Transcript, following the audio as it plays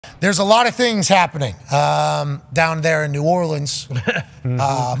There's a lot of things happening down there in New Orleans.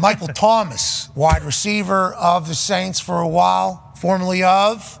 Michael Thomas, wide receiver of the Saints for a while, formerly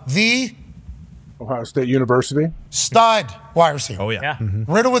of the Ohio State University. Stud wide receiver. Oh, yeah.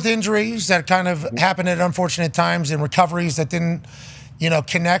 Riddled with injuries that kind of happened at unfortunate times and recoveries that didn't,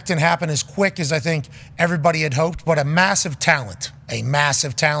 connect and happen as quick as I think everybody had hoped, but a massive talent,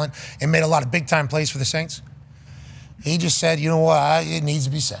 and made a lot of big-time plays for the Saints. He just said, you know what, it needs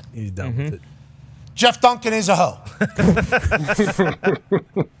to be said. He's done with it. Jeff Duncan is a hoe.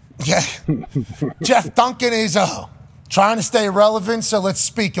 Yeah. Jeff Duncan is a hoe. Trying to stay relevant, so let's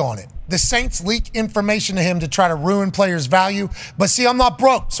speak on it. The Saints leak information to him to try to ruin players' value. But see, I'm not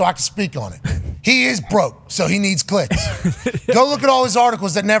broke, so I can speak on it. He is broke, so he needs clicks. Go look at all his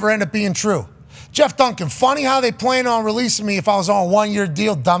articles that never end up being true. Jeff Duncan, funny how they plan on releasing me if I was on a one-year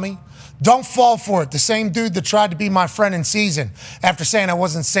deal, dummy. Don't fall for it. The same dude that tried to be my friend in season after saying I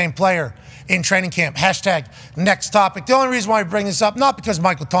wasn't the same player in training camp. Hashtag next topic. The only reason why we bring this up, not because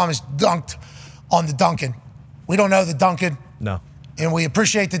Michael Thomas dunked on the Duncan. We don't know the Duncan. No. And we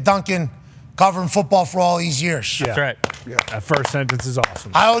appreciate the Duncan covering football for all these years. That's right. Yeah. That first sentence is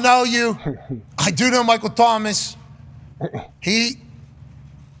awesome. I don't know you. I do know Michael Thomas. He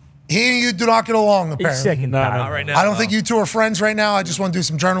and you do not get along, apparently. Not right now. I don't think you two are friends right now. I just want to do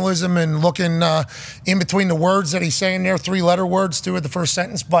some journalism and looking in between the words that he's saying there, 3-letter words, too, at the first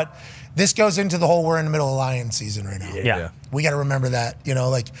sentence. But this goes into the whole we're in the middle of Lions season right now. Yeah. We got to remember that,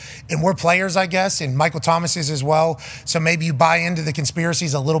 and we're players, I guess, and Michael Thomas is as well. So maybe you buy into the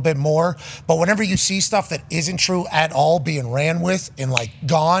conspiracies a little bit more. But whenever you see stuff that isn't true at all being ran with and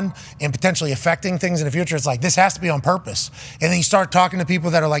gone and potentially affecting things in the future, it's like, this has to be on purpose. And then you start talking to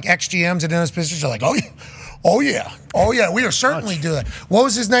people that are like ex-GMs and in those positions, you're like, oh yeah, we are certainly doing that. What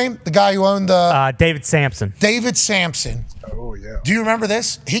was his name? The guy who owned the... David Sampson. David Sampson. Oh, yeah. Do you remember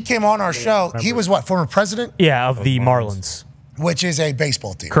this? He came on our show. He was what, former president? Yeah, of the Marlins. Which is a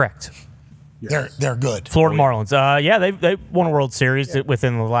baseball team. Correct. Yes. They're good. Florida Marlins. Yeah, they won a World Series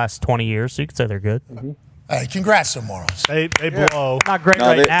within the last 20 years, so you could say they're good. Hey, congrats to Marlins. They blow. Not great No,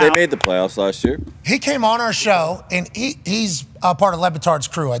 right now. they made the playoffs last year. He came on our show, and he's a part of Lebitard's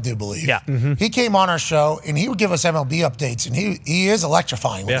crew, I do believe. Yeah. He came on our show, and he would give us MLB updates, and he is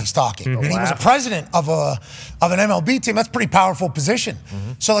electrifying when he's talking. And he was a president of an MLB team. That's a pretty powerful position.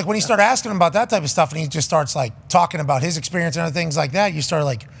 So, when you start asking him about that type of stuff, and he just starts, talking about his experience and other things like that, you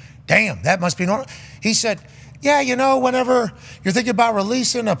start damn, that must be normal. He said, yeah, whenever you're thinking about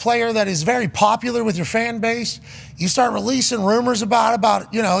releasing a player that is very popular with your fan base, you start releasing rumors about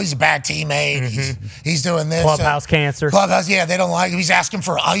he's a bad teammate, he's doing this. Clubhouse cancer. Clubhouse, yeah, they don't like him. He's asking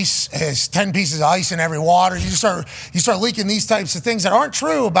for ice, has 10 pieces of ice in every water. You start leaking these types of things that aren't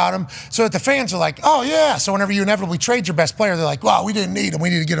true about him, so that the fans are like, oh, yeah. So whenever you inevitably trade your best player, they're like, wow, we didn't need him.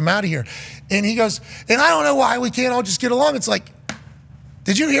 We need to get him out of here. And he goes, and I don't know why we can't all just get along. It's like,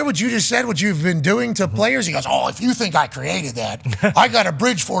 did you hear what you just said, what you've been doing to players? He goes, oh, if you think I created that, I got a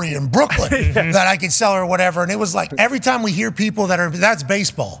bridge for you in Brooklyn that I could sell or whatever. And it was like every time we hear people that's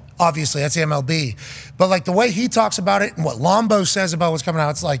baseball, obviously, that's the MLB. But the way he talks about it and what Lombo says about what's coming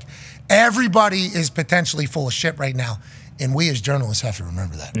out, it's like everybody is potentially full of shit right now. And we as journalists have to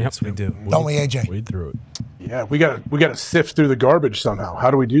remember that. Yes, we do. Don't we, AJ? Wade through it. Yeah, we got to sift through the garbage somehow.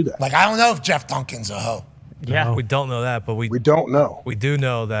 How do we do that? I don't know if Jeff Duncan's a hoe. Yeah. We don't know that, but we don't know. We do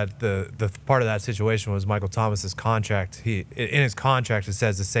know that the part of that situation was Michael Thomas's contract. In his contract it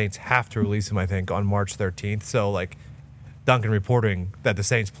says the Saints have to release him, I think, on March 13th. So Duncan reporting that the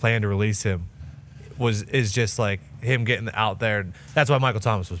Saints plan to release him is just him getting out there. That's why Michael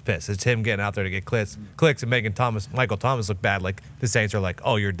Thomas was pissed. It's him getting out there to get clicks and making Michael Thomas look bad. The Saints are like,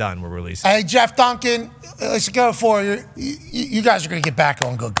 oh, you're done. We're releasing. Hey, Jeff Duncan, let's go for you. You guys are going to get back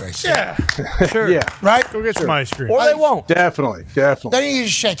on good grace. Yeah. Sure. Yeah. Right? Go get some ice cream. Or they won't. Definitely. Then you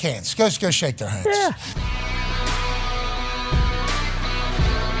just shake hands. Go shake their hands. Yeah.